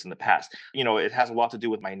like this in the past. It has a lot to do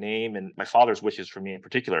with my name and my father's wishes for me in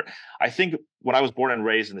particular. I think when I was born and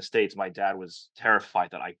raised in the States, my dad was terrified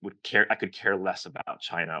that I could care less about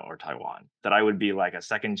China or Taiwan, that I would be like a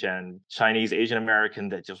second gen Chinese Asian American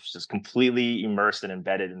that just completely immersed and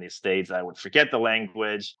embedded in the States. I would forget the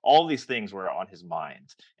language. All these things were on his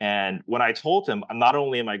mind. And when I told him, not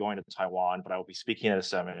only am I going to Taiwan, but I will be speaking at a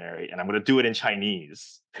seminary and I'm going to do it in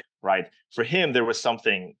Chinese, right? For him, there was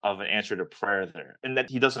something of an answer to prayer there, and that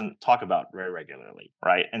he doesn't talk about very regularly,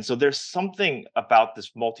 right? And so there's something about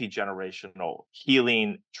this multi-generational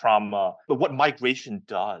healing trauma, but what migration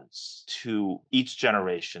does to each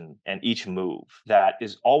generation and each move that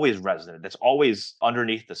is always resonant, that's always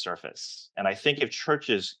underneath the surface. And I think if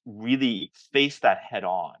churches really face that head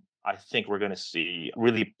on, I think we're going to see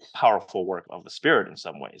really powerful work of the Spirit in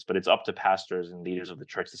some ways. But it's up to pastors and leaders of the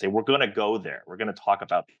church to say, we're going to go there. We're going to talk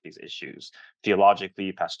about these issues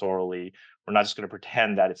theologically, pastorally. We're not just going to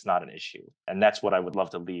pretend that it's not an issue. And that's what I would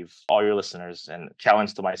love to leave all your listeners and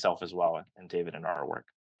challenge to myself as well and David in our work.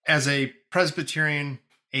 As a Presbyterian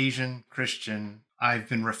Asian Christian, I've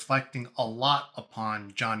been reflecting a lot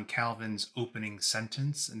upon John Calvin's opening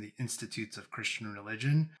sentence in the Institutes of Christian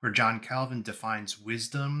Religion, where John Calvin defines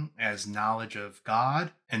wisdom as knowledge of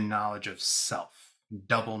God and knowledge of self,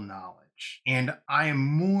 double knowledge. And I am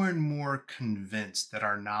more and more convinced that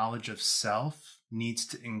our knowledge of self needs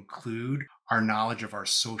to include our knowledge of our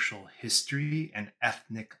social history and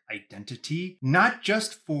ethnic identity, not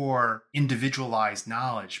just for individualized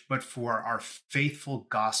knowledge, but for our faithful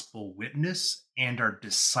gospel witness and our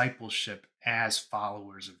discipleship as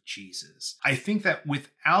followers of Jesus. I think that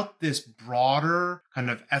without this broader kind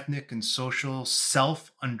of ethnic and social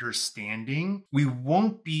self-understanding, we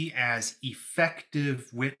won't be as effective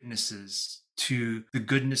witnesses to the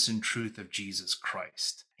goodness and truth of Jesus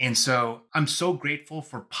Christ. And so I'm so grateful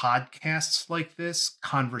for podcasts like this,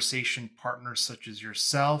 conversation partners such as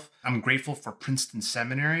yourself. I'm grateful for Princeton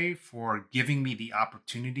Seminary for giving me the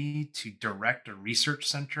opportunity to direct a research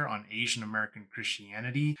center on Asian American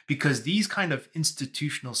Christianity, because these kind of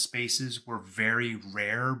institutional spaces were very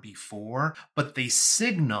rare before, but they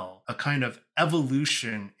signal a kind of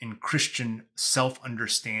evolution in Christian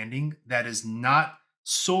self-understanding that is not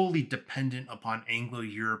solely dependent upon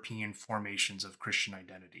Anglo-European formations of Christian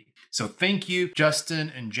identity. So thank you,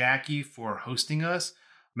 Justin and Jackie, for hosting us.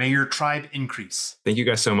 May your tribe increase. Thank you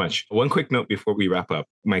guys so much. One quick note before we wrap up.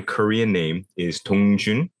 My Korean name is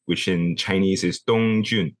Dongjun, which in Chinese is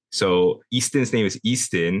Dongjun. So Easton's name is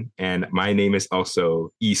Easton, and my name is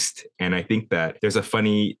also East. And I think that there's a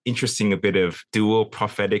funny, interesting, a bit of dual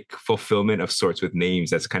prophetic fulfillment of sorts with names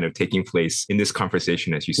that's kind of taking place in this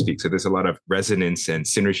conversation as you speak. So there's a lot of resonance and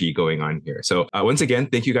synergy going on here. So once again,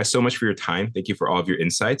 thank you guys so much for your time. Thank you for all of your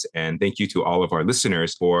insights. And thank you to all of our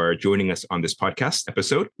listeners for joining us on this podcast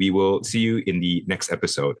episode. We will see you in the next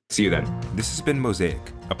episode. See you then. This has been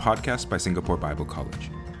Mosaic, a podcast by Singapore Bible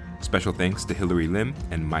College. Special thanks to Hilary Lim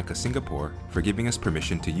and Micah Singapore for giving us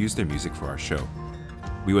permission to use their music for our show.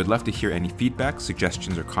 We would love to hear any feedback,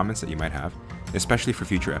 suggestions, or comments that you might have, especially for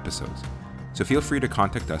future episodes. So feel free to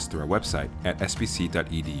contact us through our website at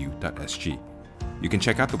sbc.edu.sg. You can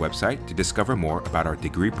check out the website to discover more about our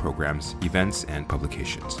degree programs, events, and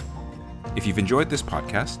publications. If you've enjoyed this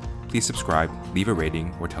podcast, please subscribe, leave a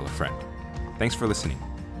rating, or tell a friend. Thanks for listening.